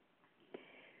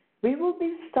We will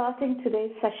be starting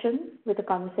today's session with a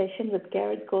conversation with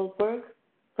Garrett Goldberg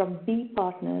from B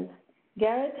Partners.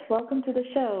 Garrett, welcome to the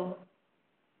show.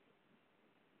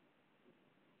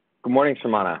 Good morning,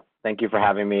 Shamana. Thank you for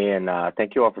having me, and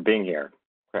thank you all for being here.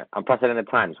 Unprecedented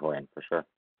times we're in, for sure.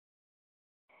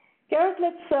 Garrett,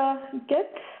 let's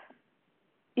get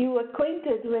you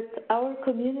acquainted with our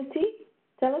community.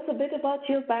 Tell us a bit about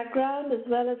your background as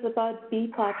well as about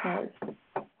B Partners.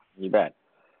 You bet.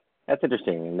 That's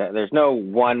interesting. There's no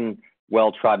one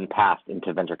well-trodden path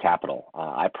into venture capital.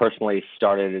 I personally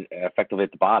started effectively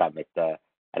at the bottom at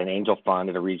an angel fund,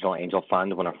 at a regional angel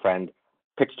fund, when a friend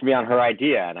pitched me on her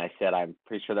idea, and I said, I'm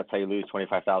pretty sure that's how you lose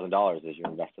 $25,000 as you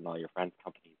invest in all your friends'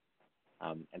 companies.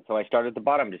 And so I started at the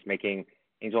bottom, just making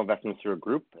angel investments through a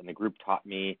group, and the group taught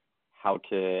me how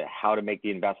to make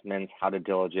the investments, how to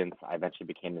diligence. I eventually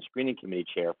became the screening committee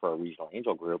chair for a regional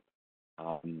angel group.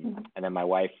 And then my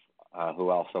wife, who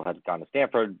also had gone to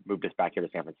Stanford, moved us back here to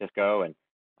San Francisco, and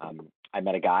I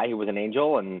met a guy who was an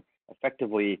angel, and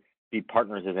effectively B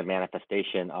Partners is a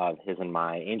manifestation of his and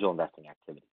my angel investing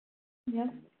activity. Yeah.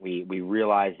 We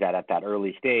realized that at that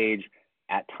early stage,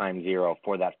 at time zero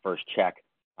for that first check,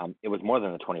 it was more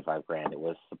than the 25 grand. It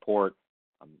was support.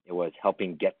 It was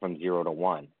helping get from 0 to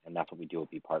 1, and that's what we do at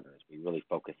B Partners. We really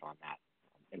focus on that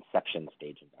inception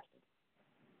stage investing.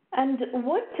 And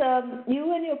what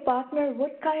you and your partner,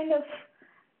 what kind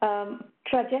of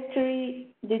trajectory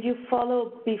did you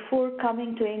follow before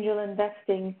coming to angel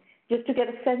investing, just to get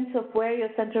a sense of where your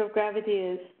center of gravity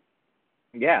is?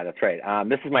 Yeah, that's right.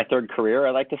 This is my third career,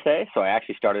 I like to say. So I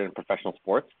actually started in professional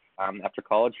sports after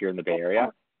college here in the Bay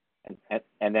Area,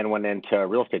 and then went into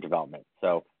real estate development.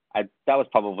 So that was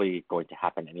probably going to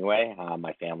happen anyway.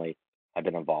 My family had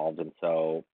been involved, and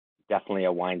so definitely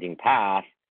a winding path.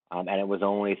 And it was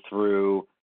only through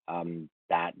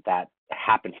that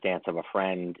happenstance of a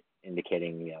friend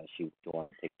indicating, she wanted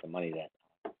to take some money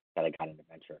that I got into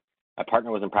venture. My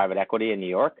partner was in private equity in New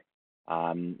York,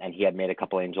 and he had made a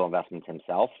couple angel investments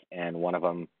himself, and one of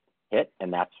them hit,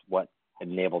 and that's what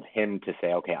enabled him to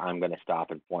say, okay, I'm going to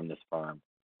stop and form this firm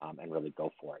and really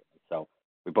go for it. And so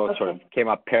we both sort of came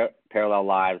up parallel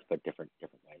lives, but different ways.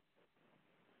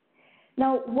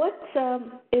 Now, what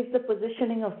is the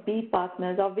positioning of B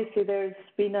Partners? Obviously, there's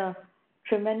been a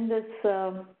tremendous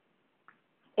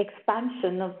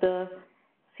expansion of the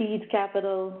seed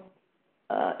capital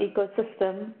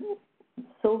ecosystem.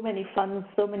 So many funds,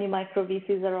 so many micro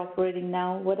VCs are operating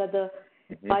now. What are the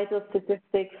vital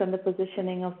statistics and the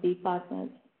positioning of B Partners?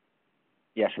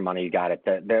 Yes, Shamana, you got it.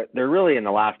 There really, in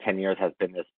the last 10 years, has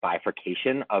been this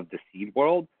bifurcation of the seed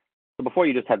world. So before,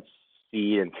 you just had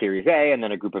seed and Series A, and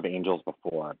then a group of angels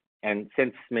before. And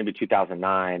since maybe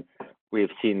 2009, we have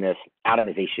seen this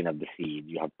atomization of the seed.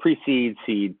 You have pre-seed,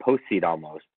 seed, post-seed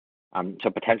almost. So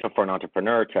potential for an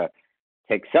entrepreneur to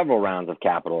take several rounds of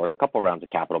capital or a couple rounds of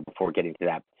capital before getting to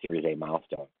that Series A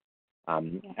milestone.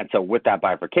 And so with that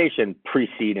bifurcation,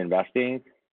 pre-seed investing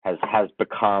has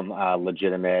become a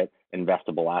legitimate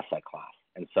investable asset class.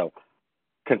 And so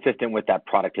consistent with that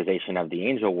productization of the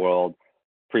angel world,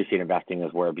 pre-seed investing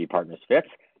is where B Partners fits.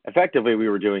 Effectively, we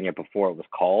were doing it before it was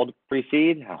called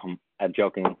pre-seed. I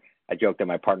joke that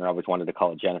my partner always wanted to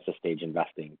call it Genesis stage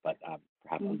investing, but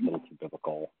perhaps it's a little too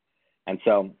biblical. And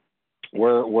so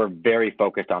we're very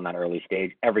focused on that early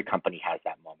stage. Every company has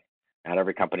that moment. Not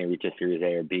every company reaches Series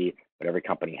A or B, but every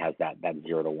company has that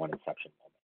 0 to 1 inception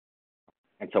moment.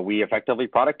 And so we effectively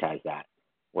productize that.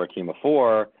 We're a team of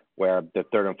 4, where the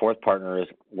third and fourth partners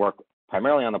work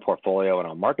primarily on the portfolio and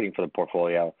on marketing for the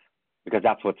portfolio, because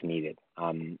that's what's needed.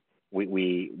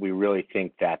 We really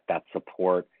think that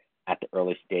support at the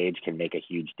early stage can make a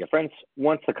huge difference.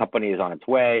 Once the company is on its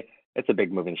way, it's a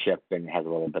big moving ship and has a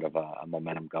little bit of a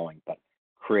momentum going. But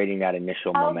creating that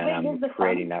initial momentum,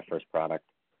 creating that first product.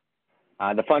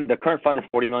 The current fund is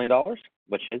 $40 million,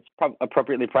 which is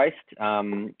appropriately priced. We're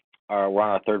on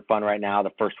our third fund right now.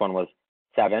 The first one was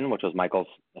 7, which was Michael's,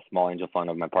 a small angel fund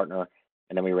of my partner.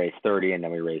 And then we raised 30, and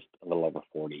then we raised a little over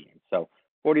 40. And so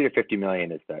 40 to 50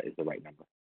 million is the right number.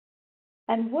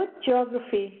 And what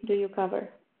geography do you cover?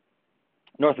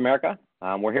 North America.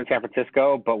 We're here in San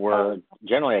Francisco, but we're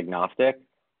generally agnostic.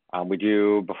 We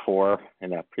do, before,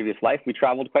 in a previous life, we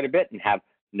traveled quite a bit and have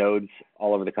nodes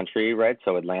all over the country, right?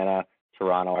 So Atlanta,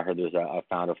 Toronto. I heard there's a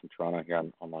founder from Toronto here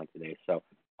online today. So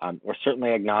we're certainly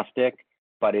agnostic,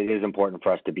 but it is important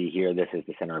for us to be here. This is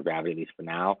the center of gravity, at least for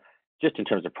now, just in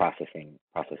terms of processing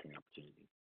opportunities.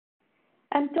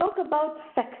 And talk about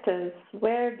sectors.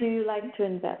 Where do you like to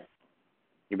invest?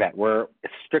 You bet. We're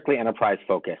strictly enterprise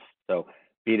focused. So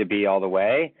B2B all the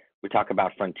way. We talk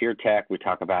about frontier tech. We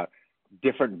talk about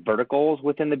different verticals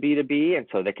within the B2B, and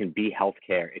so they can be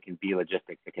healthcare, it can be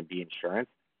logistics, it can be insurance.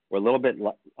 We're a little bit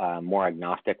more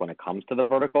agnostic when it comes to the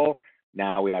vertical.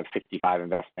 Now we have 65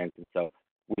 investments, and so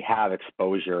we have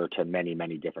exposure to many,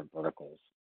 many different verticals.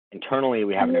 Internally,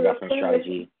 we have an investment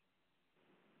strategy.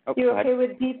 You're okay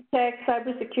with deep tech,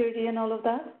 cybersecurity, and all of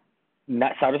that?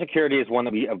 Cybersecurity is one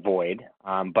that we avoid,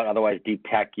 but otherwise deep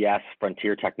tech, yes,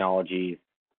 frontier technologies.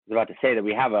 I was about to say that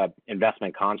we have an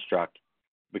investment construct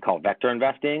we call vector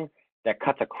investing that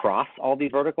cuts across all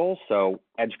these verticals. So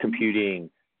edge computing,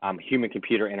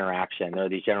 human-computer interaction, there are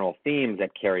these general themes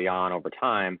that carry on over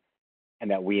time and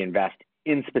that we invest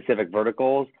in specific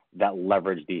verticals that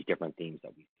leverage these different themes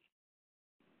that we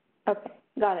see. Okay,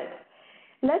 got it.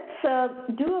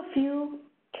 Let's do a few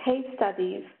case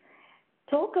studies.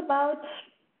 Talk about,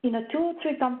 2 or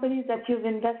 3 companies that you've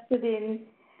invested in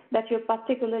that you're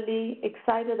particularly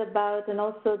excited about and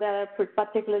also that are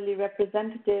particularly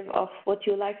representative of what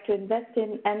you like to invest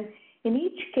in. And in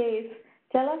each case,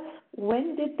 tell us,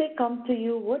 when did they come to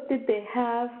you, what did they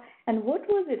have, and what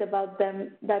was it about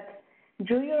them that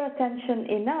drew your attention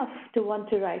enough to want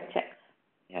to write checks?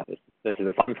 Yeah, this is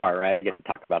the fun part, right? I get to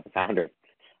talk about the founder.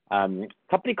 A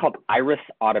company called Iris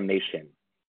Automation.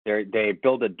 They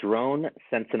build a drone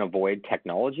sense and avoid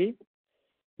technology.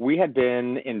 We had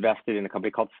been invested in a company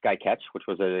called Skycatch, which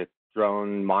was a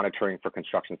drone monitoring for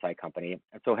construction site company,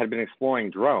 and so had been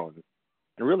exploring drones.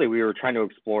 And really, we were trying to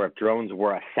explore if drones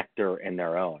were a sector in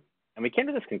their own. And we came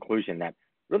to this conclusion that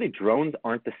really drones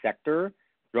aren't the sector,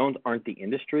 drones aren't the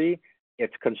industry,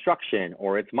 it's construction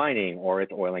or it's mining or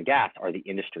it's oil and gas are the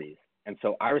industries. And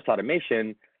so Iris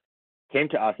Automation came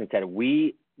to us and said,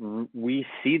 we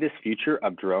see this future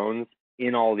of drones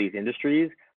in all these industries.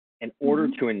 In order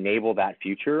to enable that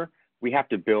future, we have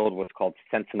to build what's called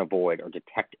sense and avoid or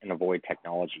detect and avoid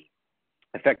technology.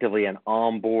 Effectively an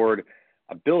onboard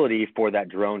ability for that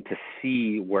drone to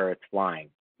see where it's flying.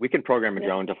 We can program a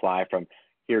drone to fly from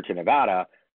here to Nevada,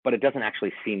 but it doesn't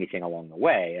actually see anything along the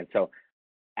way. And so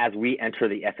as we enter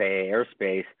the FAA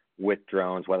airspace with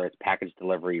drones, whether it's package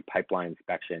delivery, pipeline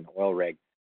inspection, oil rig,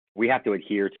 we have to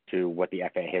adhere to what the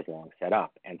FAA has long set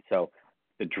up. And so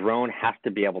the drone has to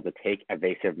be able to take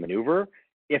evasive maneuver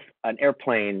if an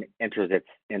airplane enters its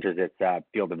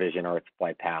field of vision or its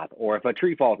flight path, or if a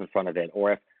tree falls in front of it,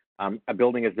 or if a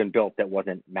building has been built that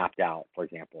wasn't mapped out, for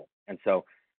example. And so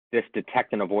this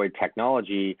detect and avoid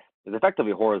technology is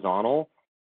effectively horizontal.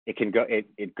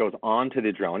 It goes onto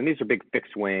the drone, and these are big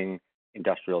fixed wing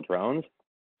industrial drones,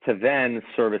 to then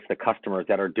service the customers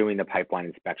that are doing the pipeline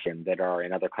inspection, that are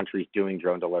in other countries doing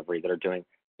drone delivery, that are doing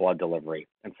blood delivery.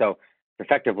 And so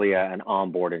effectively an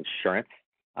onboard insurance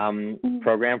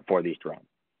program for these drones.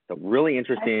 So really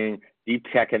interesting, deep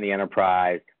tech in the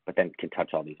enterprise, but then can touch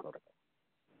all these verticals.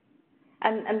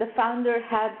 And the founder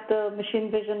had the machine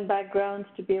vision background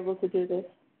to be able to do this?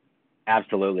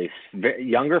 Absolutely.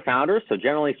 Younger founders, so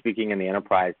generally speaking in the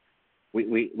enterprise,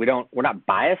 we're not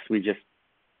biased, we just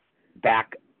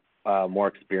back more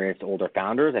experienced older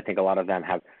founders. I think a lot of them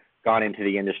have gone into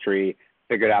the industry,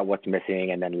 figured out what's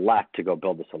missing, and then left to go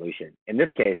build the solution. In this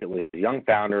case, it was young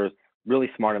founders, really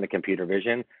smart in the computer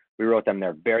vision. We wrote them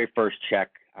their very first check,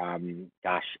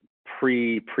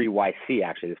 pre-YC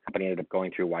actually. This company ended up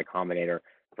going through Y Combinator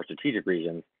for strategic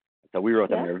reasons. So we wrote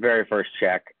them their very first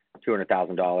check,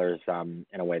 $200,000,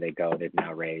 and away they go. They've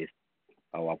now raised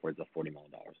upwards of $40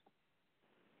 million.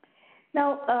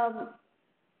 Now,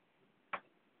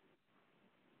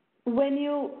 when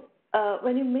you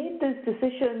made these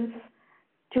decisions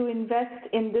to invest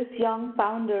in this young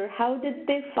founder, how did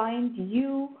they find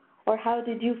you, or how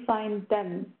did you find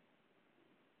them?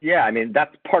 Yeah, I mean,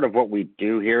 that's part of what we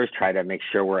do here, is try to make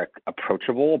sure we're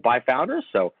approachable by founders.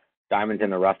 So diamonds in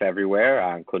the rough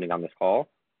everywhere, including on this call.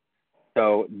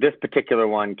 So this particular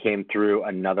one came through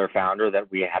another founder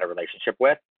that we had a relationship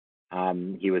with.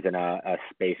 He was in a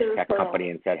space tech company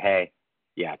and said, hey,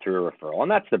 yeah, through a referral.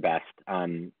 And that's the best.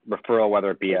 Referral,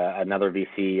 whether it be another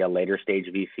VC, a later stage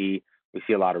VC, we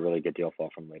see a lot of really good deal flow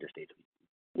from later stage VC.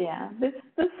 Yeah, this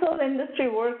whole industry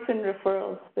works in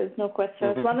referrals. There's no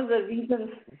question. It's one of the reasons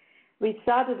we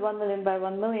started 1 Million by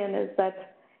 1 Million is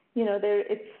that,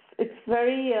 it's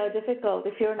very difficult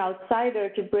if you're an outsider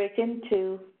to break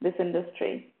into this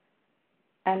industry.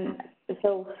 And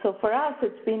so for us,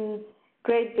 it's been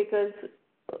great because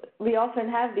we often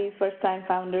have these first-time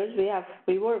founders.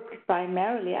 We work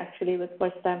primarily actually with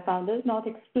first-time founders, not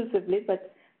exclusively,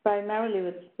 but primarily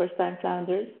with first-time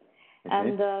founders.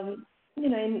 And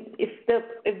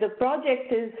if the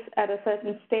project is at a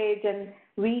certain stage and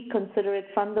we consider it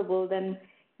fundable, then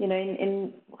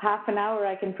in half an hour,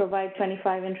 I can provide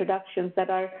 25 introductions that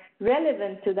are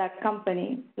relevant to that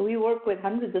company. We work with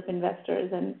hundreds of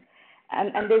investors, and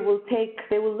they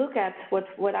will look at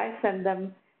what I send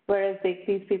them, whereas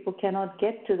these people cannot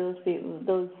get to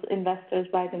those investors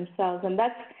by themselves. And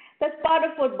that's part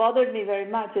of what bothered me very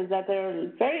much, is that there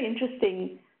are very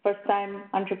interesting first-time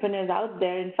entrepreneurs out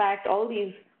there. In fact, all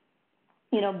these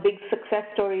big success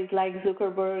stories like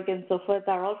Zuckerberg and so forth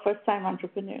are all first-time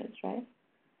entrepreneurs, right?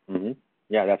 Mm-hmm.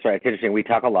 Yeah, that's right. It's interesting. We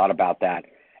talk a lot about that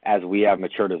as we have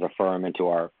matured as a firm into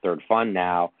our third fund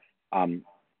now.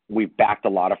 We've backed a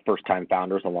lot of first-time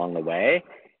founders along the way,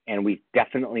 and we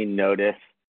definitely notice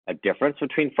a difference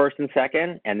between first and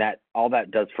second, and that all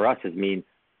that does for us is mean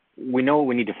we know what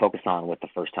we need to focus on with the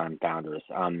first-time founders.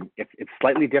 It's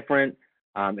slightly different.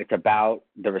 It's about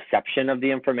the reception of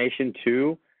the information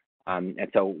too, and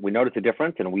so we notice a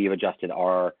difference, and we've adjusted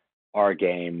our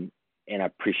game in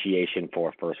appreciation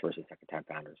for first versus second-time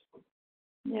founders.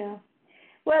 Yeah.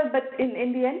 Well, but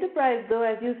in the enterprise, though,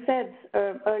 as you said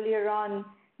earlier on,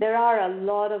 there are a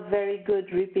lot of very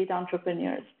good repeat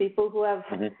entrepreneurs, people who have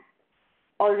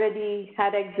already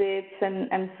had exits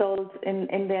and sold in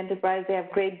the enterprise. They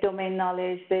have great domain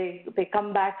knowledge. They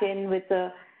come back in with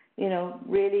a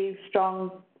really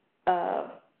strong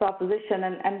proposition,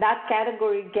 and that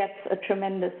category gets a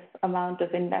tremendous amount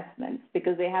of investments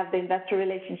because they have the investor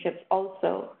relationships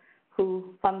also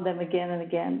who fund them again and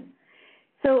again.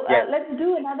 So let's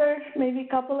do another maybe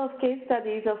couple of case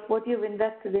studies of what you've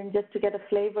invested in, just to get a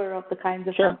flavor of the kinds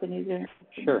of companies you're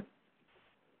invested in. Sure.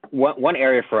 One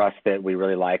area for us that we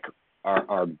really like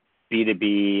are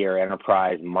B2B or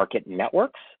enterprise market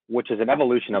networks, which is an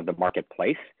evolution of the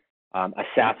marketplace, a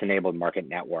SaaS-enabled market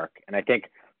network. And I think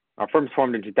our firm's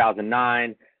formed in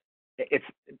 2009. It's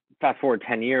fast forward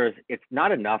 10 years. It's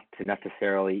not enough to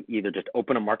necessarily either just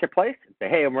open a marketplace and say,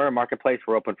 hey, we're a marketplace,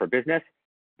 we're open for business,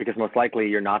 because most likely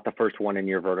you're not the first one in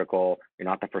your vertical, you're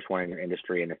not the first one in your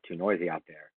industry, and it's too noisy out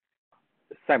there.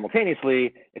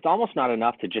 Simultaneously, it's almost not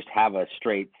enough to just have a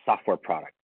straight software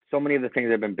product. So many of the things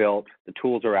that have been built, the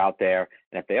tools are out there,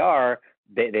 and if they are,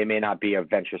 they may not be a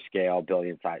venture scale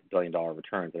billion-dollar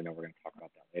returns. I know we're going to talk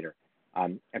about that later.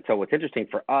 And so what's interesting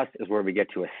for us is where we get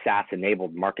to a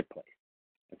SaaS-enabled marketplace.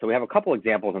 And so we have a couple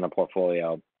examples in the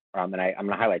portfolio, and I'm going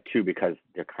to highlight two because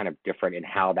they're kind of different in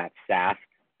how that SaaS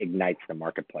ignites the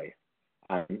marketplace.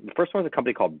 The first one is a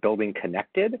company called Building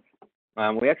Connected.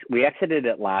 We exited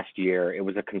it last year. It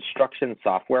was a construction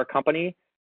software company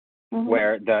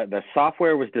where the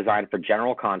software was designed for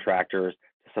general contractors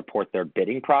to support their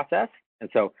bidding process. And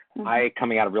so I,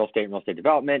 coming out of real estate and real estate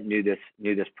development, knew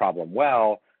this problem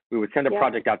well. We would send a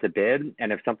project out to bid,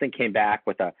 and if something came back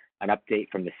with an update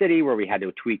from the city where we had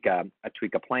to tweak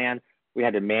a plan, we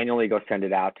had to manually go send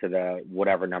it out to the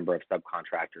whatever number of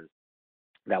subcontractors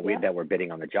that were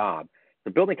bidding on the job.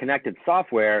 The Building Connected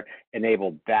software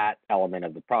enabled that element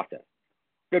of the process.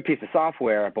 Good piece of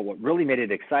software, but what really made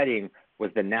it exciting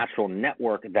was the natural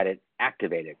network that it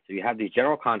activated. So you have these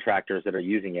general contractors that are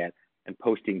using it and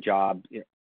posting jobs,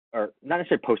 or not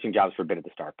necessarily posting jobs for bid at the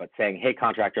start, but saying, hey,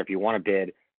 contractor, if you want to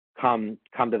bid, come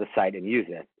to the site and use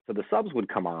it. So the subs would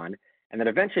come on, and then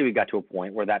eventually we got to a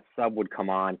point where that sub would come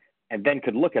on and then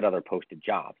could look at other posted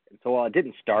jobs. And so while it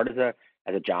didn't start as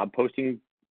a job posting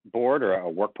board or a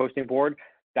work posting board,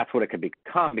 that's what it could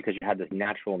become, because you had this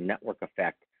natural network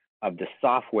effect of the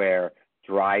software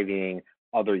driving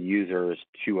other users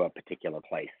to a particular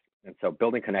place. And so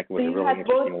Building Connected was a really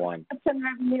interesting one. Subscription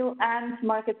revenue and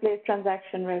marketplace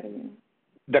transaction revenue.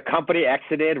 The company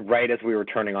exited right as we were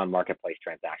turning on marketplace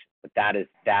transactions, but that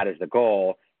is the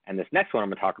goal. And this next one I'm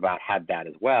going to talk about had that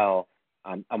as well.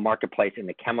 A marketplace in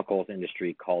the chemicals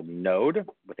industry called Knowde,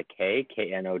 with a K,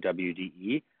 Knowde.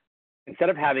 Instead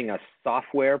of having a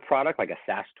software product like a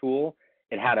SaaS tool,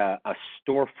 it had a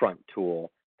storefront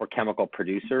tool for chemical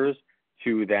producers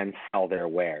to then sell their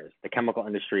wares. The chemical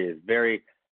industry is very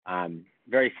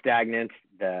stagnant,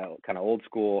 the kind of old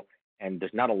school, and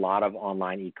there's not a lot of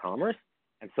online e-commerce.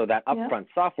 And so that upfront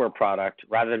software product,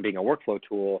 rather than being a workflow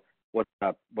tool, was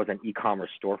an e-commerce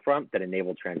storefront that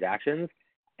enabled transactions,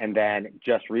 and then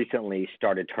just recently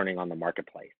started turning on the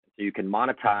marketplace. So you can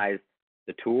monetize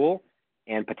the tool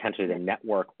and potentially the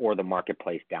network or the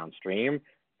marketplace downstream.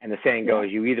 And the saying goes,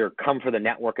 you either come for the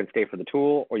network and stay for the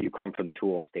tool, or you come for the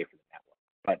tool and stay for the network.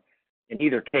 But in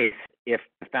either case, if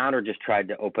the founder just tried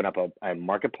to open up a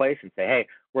marketplace and say, hey,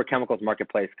 we're a chemicals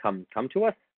marketplace, come to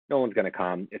us, no one's going to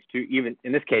come. It's too, even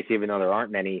in this case, even though there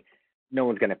aren't many, no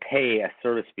one's going to pay a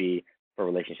service fee for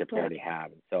relationships they already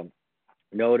have. And so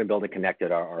Knowde and Building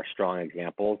Connected are strong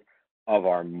examples of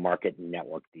our market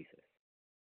network thesis.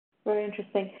 Very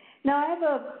interesting. Now I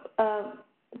have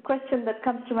question that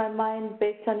comes to my mind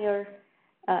based on your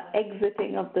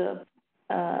exiting of the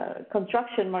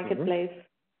construction marketplace.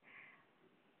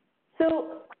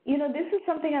 So, this is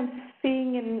something I'm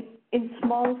seeing in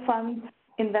small funds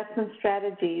investment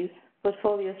strategies,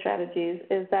 portfolio strategies,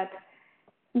 is that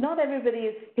not everybody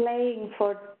is playing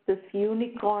for this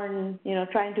unicorn,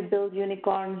 trying to build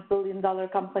unicorns, billion-dollar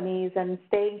companies, and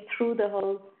staying through the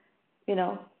whole,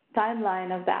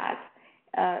 timeline of that.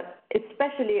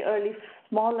 Especially early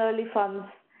funds,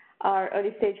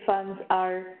 early stage funds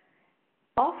are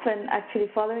often actually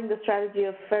following the strategy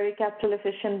of very capital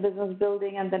efficient business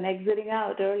building and then exiting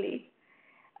out early.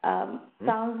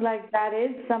 Sounds like that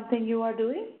is something you are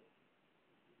doing?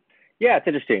 Yeah, it's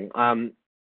interesting.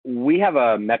 We have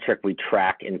a metric we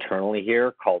track internally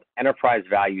here called enterprise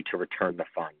value to return the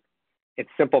fund. It's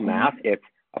simple math. It's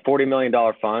a $40 million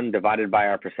fund divided by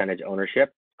our percentage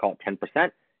ownership, call it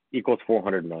 10%, equals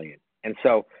 $400 million. And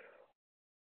so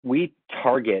we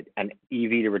target an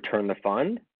EV to return the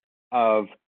fund of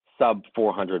sub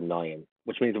 $400 million,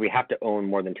 which means we have to own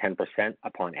more than 10%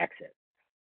 upon exit.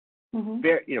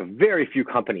 Very few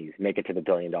companies make it to the $1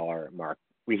 billion mark.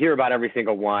 We hear about every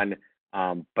single one,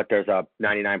 but there's a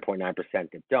 99.9% that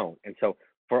don't. And so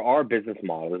for our business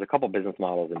model, there's a couple of business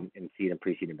models in seed and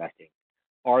pre-seed investing.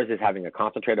 Ours is having a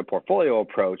concentrated portfolio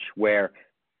approach where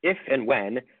if and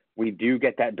when we do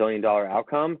get that $1 billion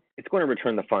outcome, it's going to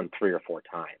return the fund 3 or 4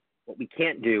 times. What we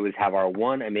can't do is have our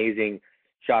one amazing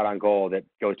shot on goal that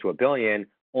goes to $1 billion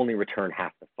only return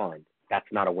half the fund. That's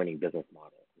not a winning business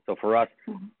model. So for us,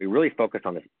 we really focus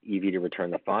on this EV to return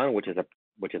the fund, which is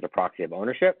a proxy of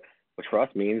ownership, which for us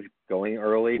means going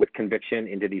early with conviction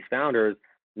into these founders,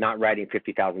 not writing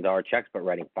 $50,000 checks, but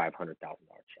writing $500,000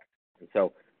 checks. And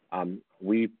so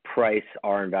we price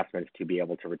our investments to be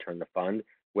able to return the fund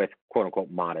with quote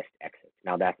unquote modest exits.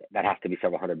 Now that has to be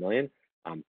several hundred million,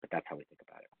 but that's how we think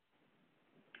about it.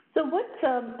 So what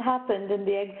happened in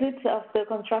the exits of the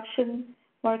construction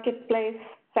marketplace,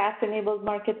 SaaS-enabled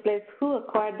marketplace? Who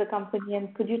acquired the company,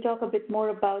 and could you talk a bit more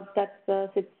about that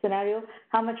scenario?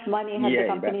 How much money had the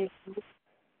company?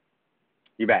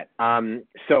 You bet.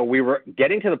 So we were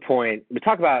getting to the point, we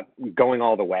talk about going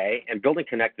all the way, and Building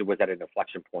Connected was at an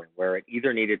inflection point where it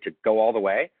either needed to go all the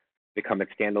way, become a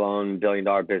standalone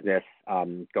billion-dollar business,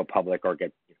 go public, or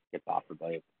get bought for $1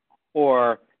 billion,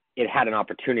 or it had an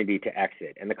opportunity to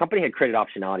exit. And the company had created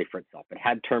optionality for itself. It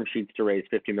had term sheets to raise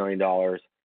 $50 million,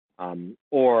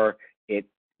 or it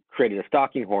created a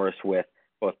stalking horse with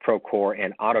both Procore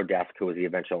and Autodesk, who was the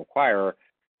eventual acquirer,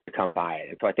 to come buy it.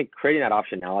 And so I think creating that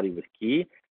optionality was key.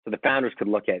 So the founders could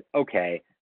look at, okay,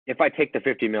 if I take the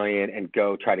 $50 million and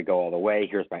try to go all the way,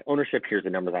 here's my ownership, here's the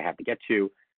numbers I have to get to,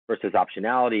 versus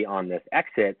optionality on this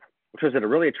exit, which was at a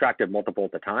really attractive multiple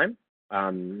at the time,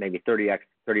 maybe 30x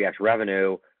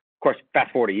revenue. Of course,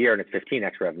 fast forward a year and it's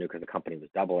 15x revenue because the company was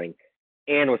doubling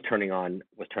and was turning on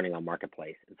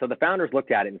marketplace. And so the founders looked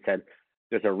at it and said,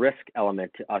 there's a risk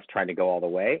element to us trying to go all the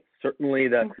way. Certainly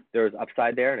there's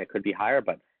upside there and it could be higher,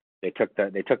 but they took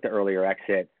the earlier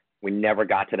exit. We never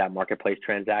got to that marketplace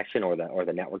transaction or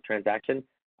the network transaction.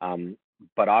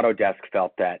 But Autodesk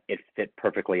felt that it fit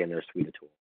perfectly in their suite of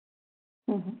tools.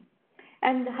 Mm-hmm.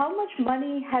 And how much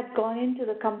money had gone into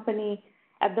the company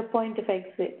at the point of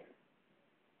exit?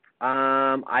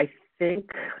 I think,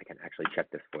 I can actually check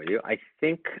this for you. I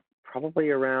think probably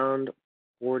around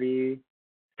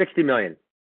 60 million.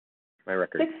 My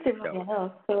record. 60 million,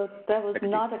 so that was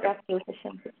not a capital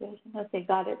efficient situation. Okay,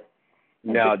 got it.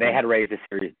 No, they had raised a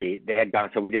Series B. They had gone,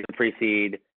 so we did a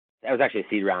pre-seed. That was actually a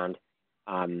seed round.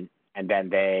 And then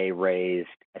they raised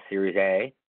a Series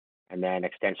A, and then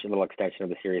little extension of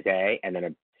the Series A, and then a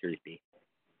Series B.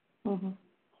 Mm-hmm.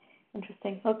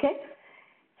 Interesting. Okay.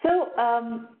 So,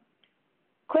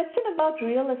 question about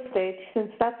real estate,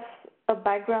 since that's a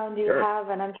background you have,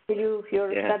 and I'm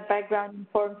sure that background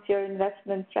informs your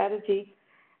investment strategy.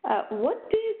 What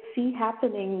do you see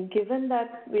happening, given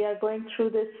that we are going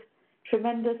through this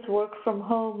tremendous work from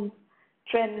home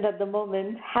trend at the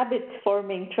moment,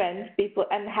 habit-forming trends,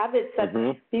 habits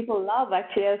that people love,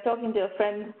 actually. I was talking to a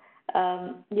friend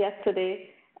yesterday.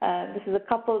 This is a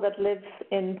couple that lives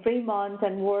in Fremont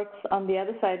and works on the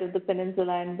other side of the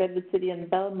peninsula in Redwood City and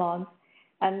Belmont.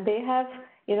 And they have,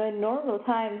 in normal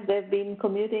times, they've been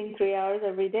commuting 3 hours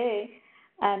every day,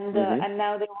 and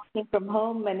now they're working from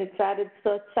home, and it's added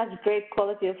such great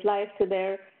quality of life to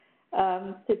their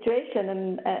situation.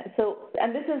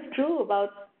 And this is true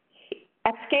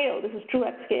at scale. This is true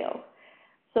at scale.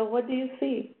 So what do you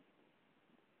see?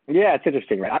 Yeah, it's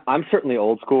interesting, right? I'm certainly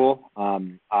old school.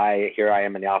 Here I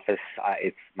am in the office.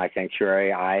 It's my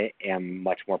sanctuary. I am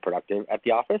much more productive at the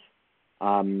office.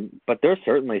 But there's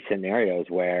certainly scenarios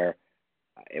where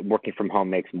working from home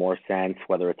makes more sense,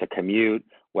 whether it's a commute,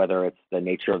 whether it's the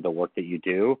nature of the work that you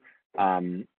do.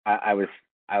 I was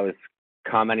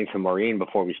commenting to Maureen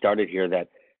before we started here that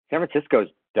San Francisco's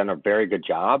done a very good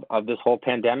job of this whole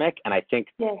pandemic, and I think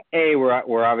Yes.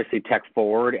 we're obviously tech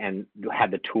forward and had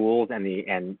the tools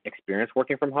and experience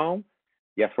working from home.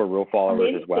 Yes, we're rule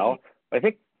followers as well, but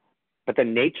the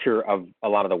nature of a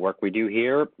lot of the work we do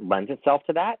here lends itself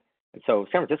to that. And so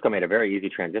San Francisco made a very easy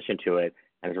transition to it,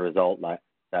 and as a result,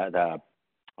 the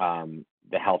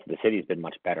health of the city has been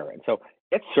much better. And so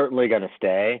it's certainly going to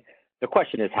stay. The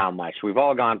question is how much. We've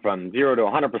all gone from 0 to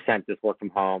 100% this work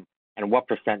from home, and what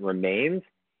percent remains.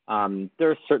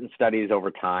 There are certain studies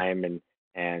over time and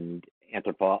in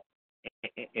anthropology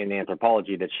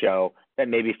that show that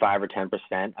maybe 5 or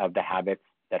 10% of the habits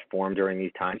that form during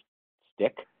these times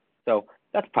stick. So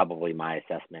that's probably my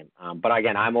assessment. But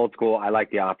again, I'm old school. I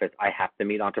like the office. I have to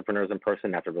meet entrepreneurs in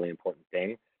person. That's a really important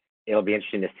thing. It'll be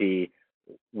interesting to see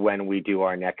when we do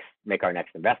make our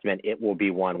next investment. It will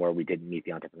be one where we didn't meet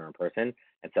the entrepreneur in person.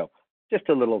 And so just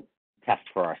a little test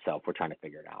for ourselves. We're trying to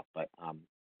figure it out. But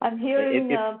I'm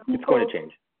hearing it's going to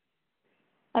change.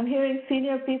 I'm hearing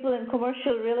senior people in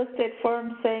commercial real estate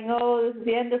firms saying, "Oh, this is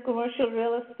the end of commercial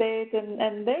real estate,"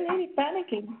 and they're really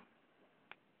panicking.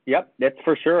 Yep, that's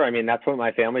for sure. I mean, that's what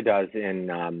my family does in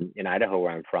Idaho,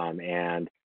 where I'm from, and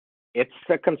it's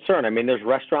a concern. I mean, there's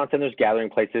restaurants and there's gathering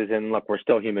places, and look, we're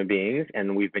still human beings,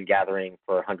 and we've been gathering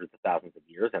for hundreds of thousands of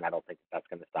years, and I don't think that's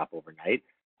going to stop overnight.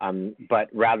 But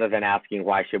rather than asking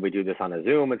why should we do this on a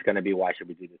Zoom, it's going to be why should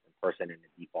we do this in person, and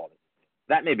the default.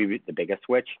 That may be the biggest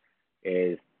switch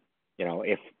is,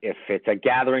 if it's a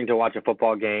gathering to watch a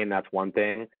football game, that's one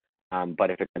thing.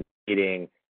 But if it's a meeting,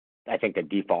 I think the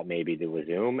default may be to a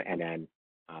Zoom, and then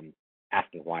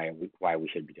asking why we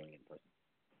should be doing it in person.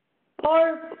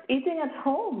 Or eating at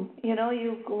home.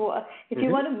 If you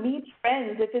want to meet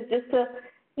friends, if it's just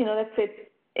let's say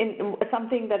in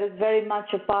something that is very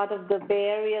much a part of the Bay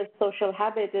Area's social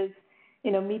habit is,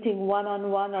 meeting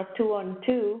one-on-one or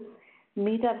two-on-two,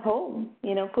 meet at home,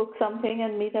 cook something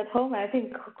and meet at home. I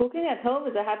think cooking at home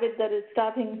is a habit that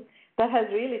has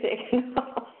really taken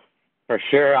off. For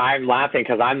sure. I'm laughing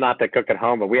because I'm not the cook at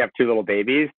home, but we have 2 little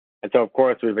babies. And so, of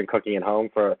course, we've been cooking at home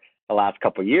for the last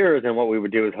couple of years. And what we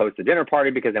would do is host a dinner party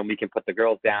because then we can put the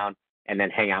girls down and then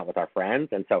hang out with our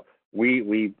friends. And so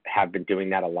we have been doing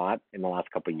that a lot in the last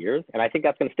couple of years. And I think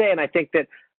that's going to stay. And I think that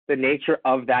the nature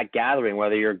of that gathering,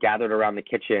 whether you're gathered around the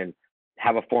kitchen,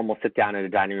 have a formal sit down at a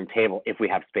dining room table, if we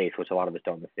have space, which a lot of us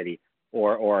don't in the city,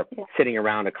 or sitting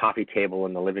around a coffee table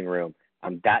in the living room,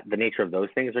 that the nature of those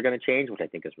things are going to change, which I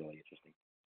think is really interesting.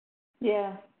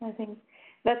 Yeah, I think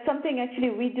that's something actually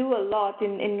we do a lot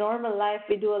in normal life.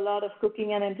 We do a lot of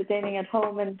cooking and entertaining at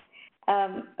home, and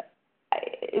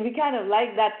we kind of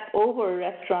like that over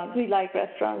restaurants. We like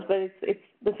restaurants, but it's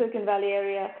the Silicon Valley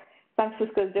area. San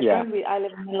Francisco is different. Yeah. I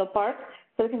live in Menlo Park.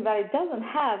 Silicon Valley doesn't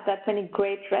have that many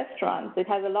great restaurants. It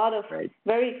has a lot of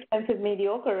very expensive,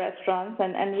 mediocre restaurants,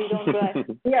 and we don't.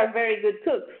 We are very good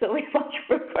cooks, so we much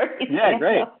prefer eating. Yeah,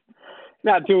 great.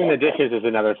 Now, doing the dishes is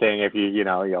another thing. If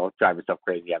you'll drive yourself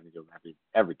crazy having to do them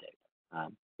every day.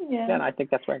 Yeah, I think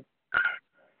that's right.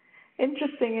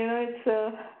 Interesting.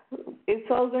 It's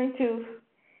all going to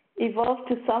evolve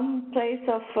to some place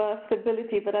of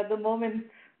stability, but at the moment,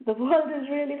 the world is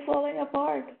really falling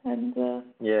apart. And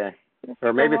yeah,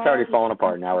 or maybe it's already fallen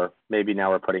apart. Now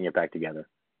we're putting it back together.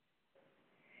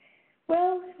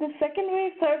 Well, the second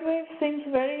wave, third wave seems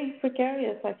very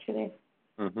precarious, actually.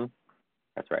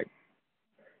 That's right.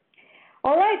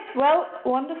 All right. Well,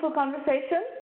 wonderful conversation.